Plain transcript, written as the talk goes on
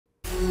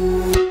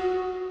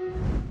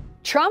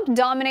Trump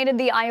dominated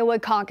the Iowa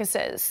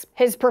caucuses,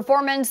 his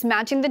performance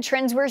matching the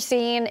trends we're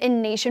seeing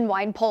in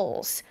nationwide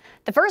polls.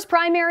 The first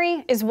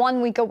primary is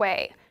 1 week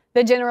away,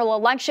 the general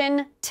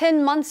election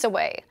 10 months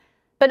away.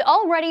 But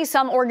already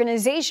some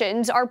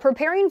organizations are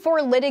preparing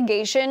for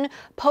litigation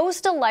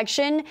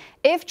post-election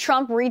if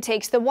Trump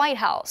retakes the White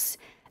House.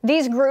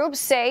 These groups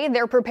say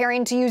they're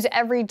preparing to use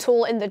every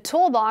tool in the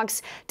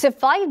toolbox to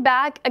fight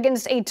back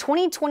against a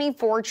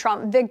 2024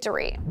 Trump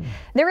victory.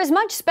 There is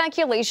much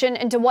speculation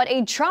into what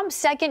a Trump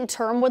second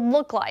term would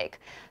look like.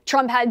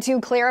 Trump had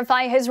to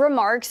clarify his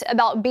remarks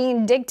about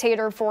being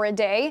dictator for a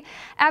day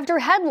after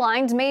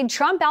headlines made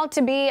Trump out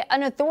to be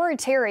an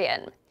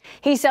authoritarian.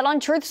 He said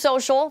on Truth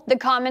Social the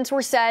comments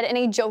were said in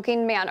a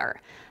joking manner.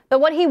 But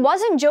what he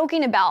wasn't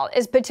joking about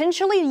is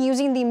potentially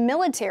using the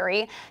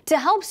military to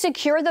help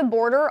secure the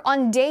border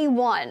on day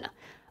one.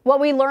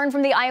 What we learned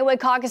from the Iowa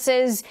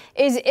caucuses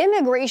is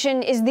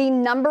immigration is the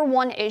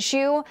 #1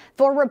 issue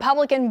for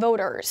Republican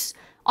voters.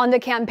 On the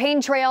campaign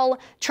trail,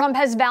 Trump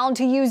has vowed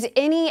to use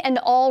any and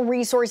all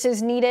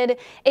resources needed,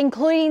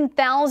 including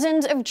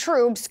thousands of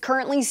troops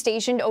currently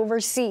stationed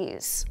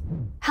overseas.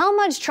 How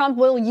much Trump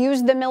will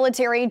use the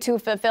military to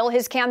fulfill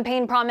his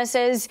campaign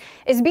promises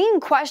is being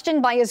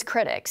questioned by his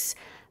critics.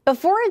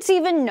 Before it's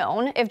even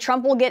known if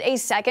Trump will get a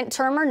second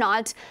term or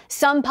not,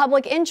 some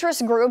public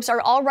interest groups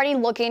are already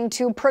looking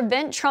to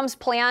prevent Trump's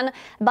plan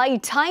by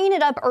tying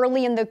it up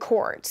early in the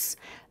courts.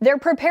 They're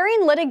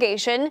preparing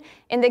litigation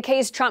in the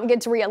case Trump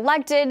gets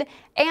reelected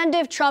and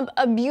if Trump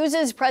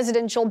abuses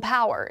presidential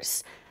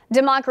powers.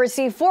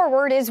 Democracy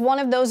Forward is one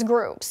of those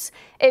groups.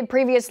 It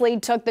previously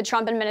took the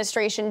Trump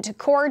administration to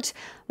court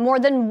more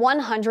than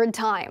 100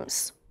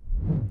 times.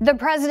 The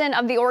president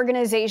of the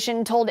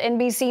organization told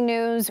NBC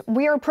News,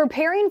 "We are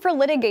preparing for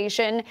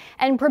litigation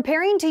and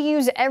preparing to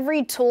use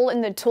every tool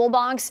in the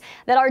toolbox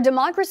that our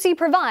democracy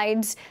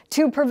provides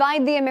to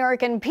provide the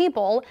American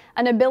people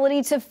an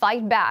ability to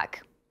fight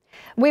back.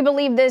 We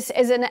believe this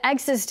is an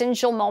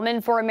existential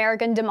moment for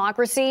American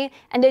democracy,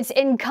 and it's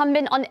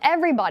incumbent on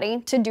everybody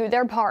to do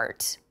their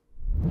part."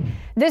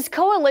 This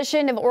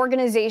coalition of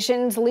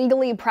organizations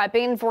legally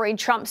prepping for a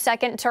Trump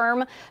second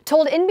term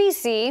told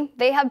NBC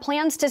they have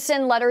plans to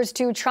send letters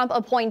to Trump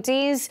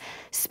appointees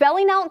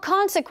spelling out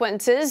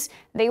consequences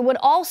they would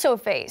also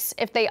face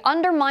if they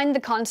undermine the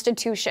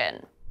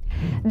Constitution.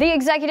 The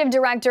executive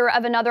director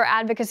of another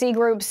advocacy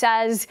group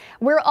says,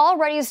 "We're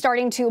already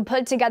starting to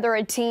put together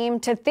a team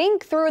to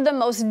think through the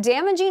most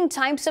damaging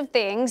types of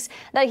things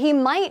that he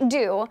might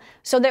do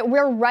so that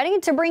we're ready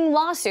to bring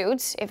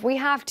lawsuits if we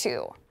have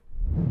to."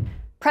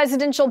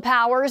 Presidential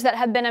powers that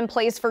have been in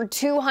place for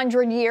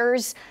 200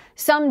 years,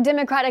 some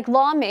Democratic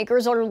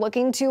lawmakers are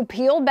looking to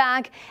peel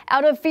back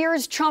out of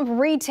fears Trump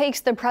retakes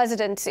the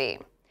presidency.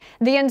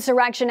 The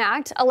Insurrection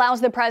Act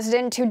allows the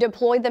president to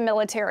deploy the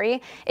military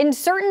in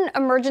certain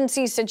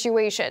emergency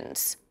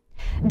situations.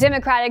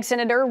 Democratic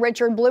Senator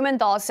Richard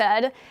Blumenthal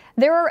said,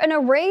 "There are an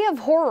array of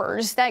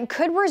horrors that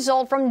could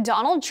result from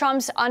Donald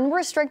Trump's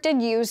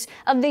unrestricted use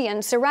of the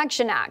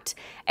Insurrection Act.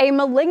 A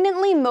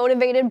malignantly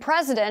motivated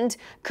president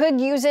could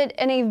use it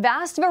in a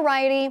vast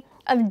variety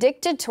of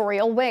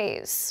dictatorial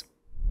ways."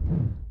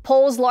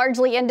 Polls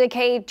largely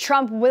indicate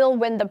Trump will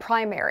win the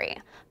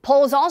primary.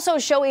 Polls also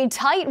show a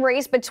tight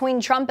race between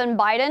Trump and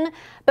Biden,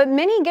 but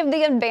many give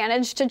the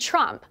advantage to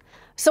Trump.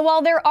 So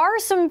while there are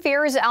some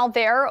fears out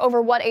there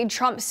over what a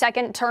Trump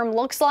second term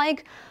looks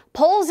like,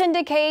 polls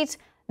indicate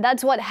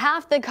that's what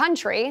half the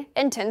country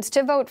intends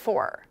to vote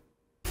for.